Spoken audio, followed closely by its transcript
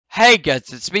Hey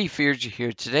guys, it's me, Fearagen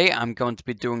here. Today I'm going to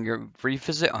be doing a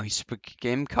revisit on a spooky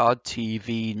game called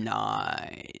TV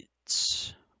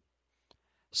Nights.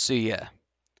 So yeah,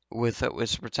 without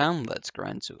whisper time, let's get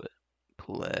into it.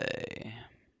 Play.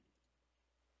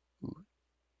 Ooh.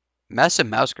 Massive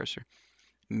mouse cursor.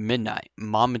 Midnight.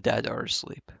 Mom and dad are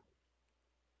asleep.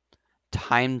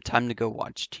 Time to go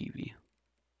watch TV.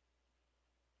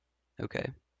 Okay.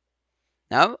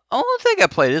 Now, I don't think I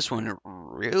played this one in a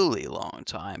really long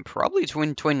time. Probably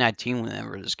 2019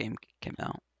 whenever this game came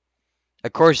out.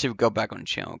 Of course, if you go back on the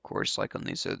channel, of course, like on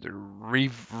these other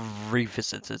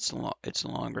revisits, it's no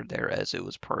longer there as it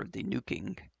was part of the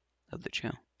nuking of the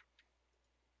channel.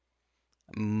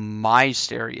 My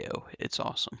stereo, it's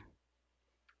awesome.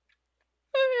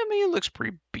 I mean, it looks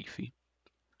pretty beefy.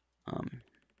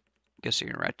 Guess the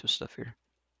interactive stuff here.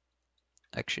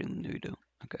 Actually, no, you don't.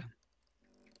 Okay.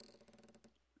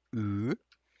 Ooh.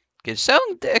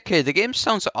 Okay, the game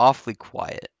sounds awfully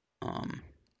quiet.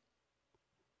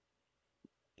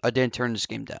 I didn't turn this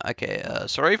game down. Okay,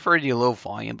 sorry for the low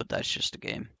volume, but that's just the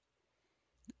game.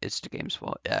 It's the game's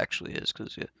fault. It actually is,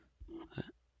 because yeah.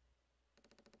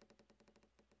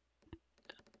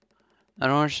 I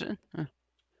don't understand.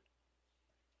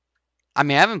 I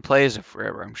mean, I haven't played as it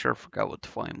forever. I'm sure I forgot what the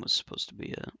volume was supposed to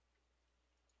be at.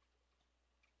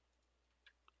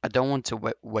 I don't want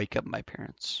to wake up my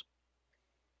parents.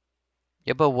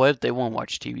 Yeah, but what if they won't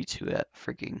watch TV too? At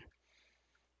freaking,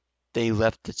 they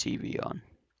left the TV on.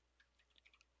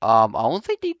 I don't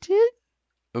think they did.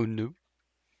 Oh no,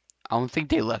 I don't think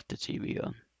they left the TV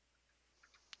on.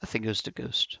 I think it was the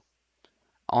ghost.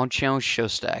 On channel show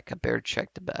stack. I better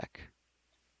check the back.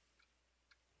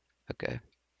 Okay.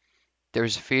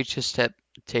 There's a VHS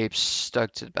tape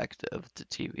stuck to the back of the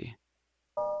TV.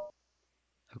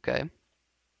 Okay.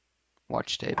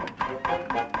 Watch tape.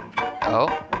 Oh.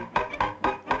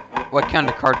 What kind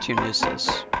of cartoon is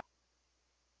this?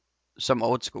 Some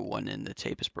old school one and the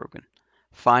tape is broken.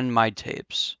 Find my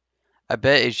tapes. I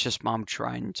bet it's just mom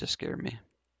trying to scare me.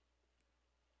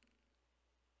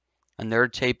 Another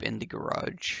tape in the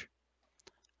garage.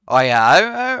 Oh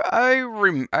yeah,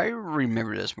 I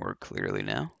remember this more clearly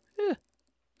now. Yeah.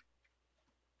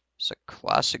 It's a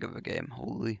classic of a game.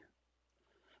 Holy.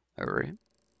 Alright.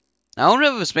 I don't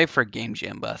know if it's made for a game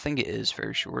jam, but I think it is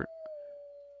very short.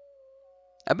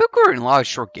 I've been recording a lot of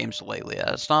short games lately.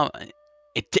 It's not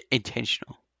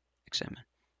intentional. Examine.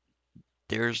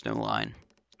 There's no line.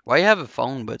 Why you have a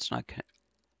phone, but it's not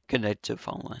connected to a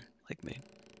phone line, like me?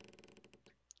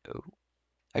 Oh.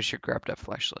 I should grab that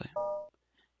flashlight.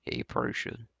 Yeah, you probably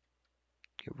should.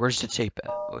 Okay, where's the tape at?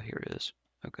 Oh, here it is.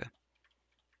 Okay.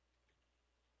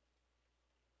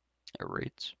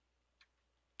 Alright.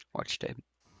 Watch tape.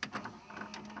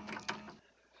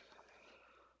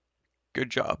 Good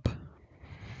job.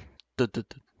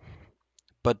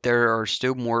 But there are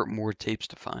still more tapes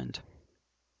to find.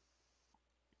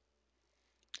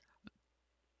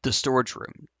 The storage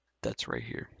room. That's right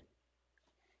here.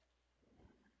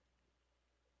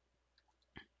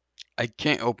 I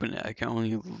can't open it. I can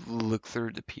only look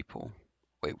through the people.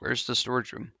 Wait, where's the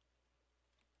storage room?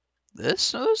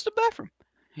 This? No, this is the bathroom.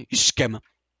 You scam.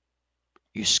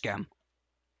 You scam.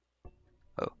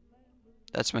 Oh,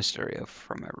 that's my stereo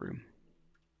from my room.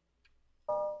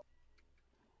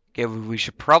 Okay, we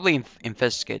should probably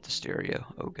investigate the stereo.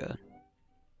 Oh god.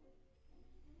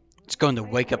 It's going to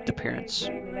wake up the parents.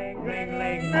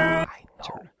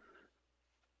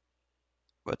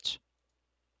 What?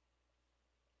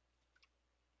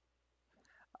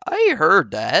 I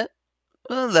heard that.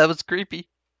 Oh, that was creepy.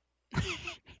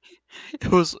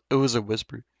 It was a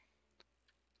whisper.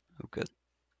 Oh good.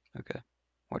 Okay.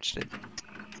 Watch it.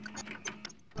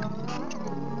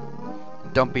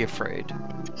 Don't be afraid.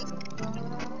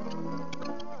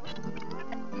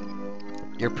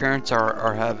 Your parents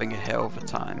are having a hell of a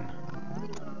time.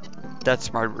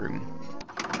 That's my room.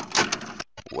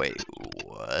 Wait,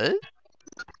 what?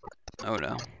 Oh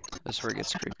no. That's where it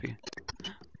gets creepy.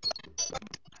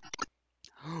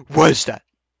 What is that?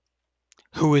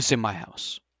 Who is in my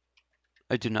house?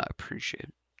 I do not appreciate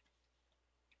it.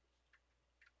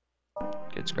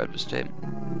 Okay, let's grab this tape.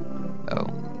 Oh.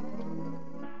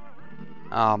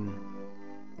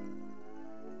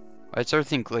 Why is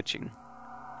everything glitching?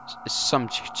 Is some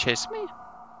chase me?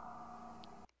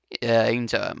 Yeah, I can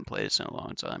tell I haven't played this in a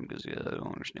long time because yeah, I don't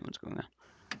understand what's going on.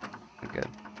 Okay.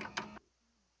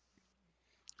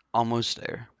 Almost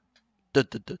there.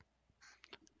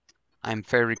 I'm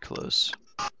very close.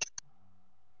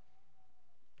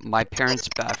 My parents'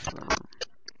 bathroom.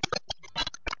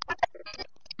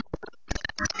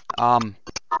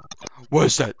 What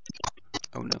is that?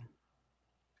 Oh no.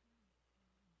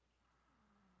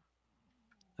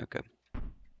 Okay.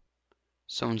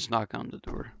 Someone's knocking on the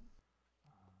door.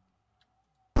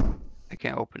 I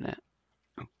can't open it.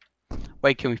 Oh.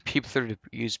 Wait, can we peep through to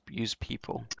use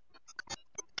people?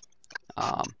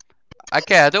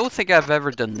 Okay, I don't think I've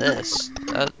ever done this.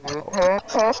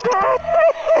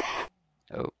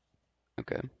 Oh,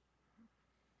 okay.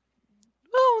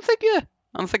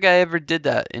 I don't think I ever did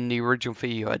that in the original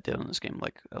video I did on this game,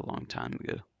 like a long time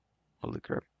ago. Holy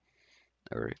crap.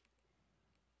 Alright.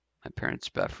 My parents'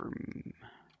 bathroom.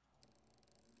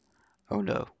 Oh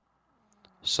no.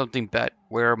 Something bad.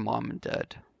 Where are mom and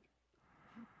dad?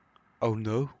 Oh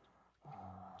no.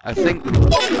 I think mom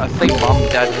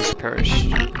and dad has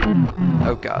perished.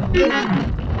 Oh god.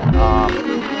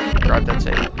 Grab that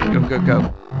tape.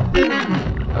 Go.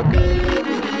 Okay.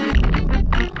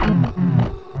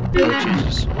 Oh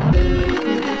Jesus.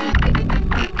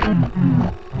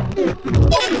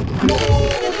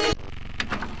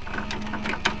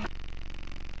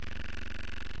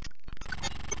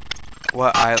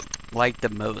 What I like the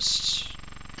most.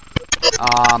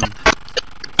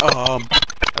 Oh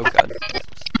god.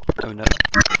 Oh no.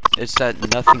 It's that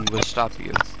nothing will stop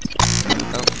you.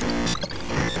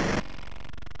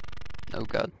 Oh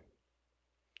god.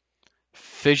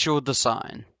 Visual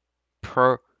design.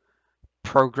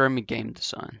 Programming game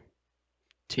design.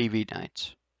 TV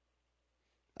nights.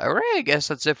 Alright, I guess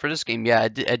that's it for this game. Yeah, I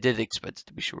did expect it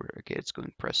to be shorter. Okay, let's go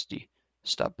and press the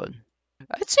stop button.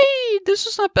 I'd say this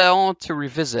is not bad to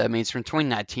revisit. I mean, it's from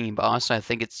 2019, but honestly, I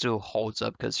think it still holds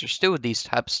up because there's still these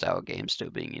type style games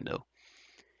still being,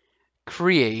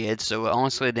 created. So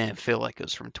honestly, it didn't feel like it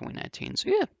was from 2019. So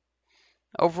yeah,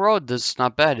 overall, this is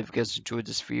not bad. If you guys enjoyed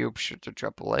this video, be sure to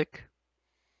drop a like.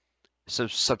 So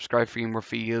subscribe for more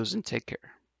videos and take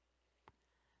care.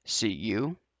 See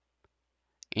you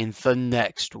in the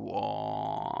next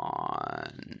one.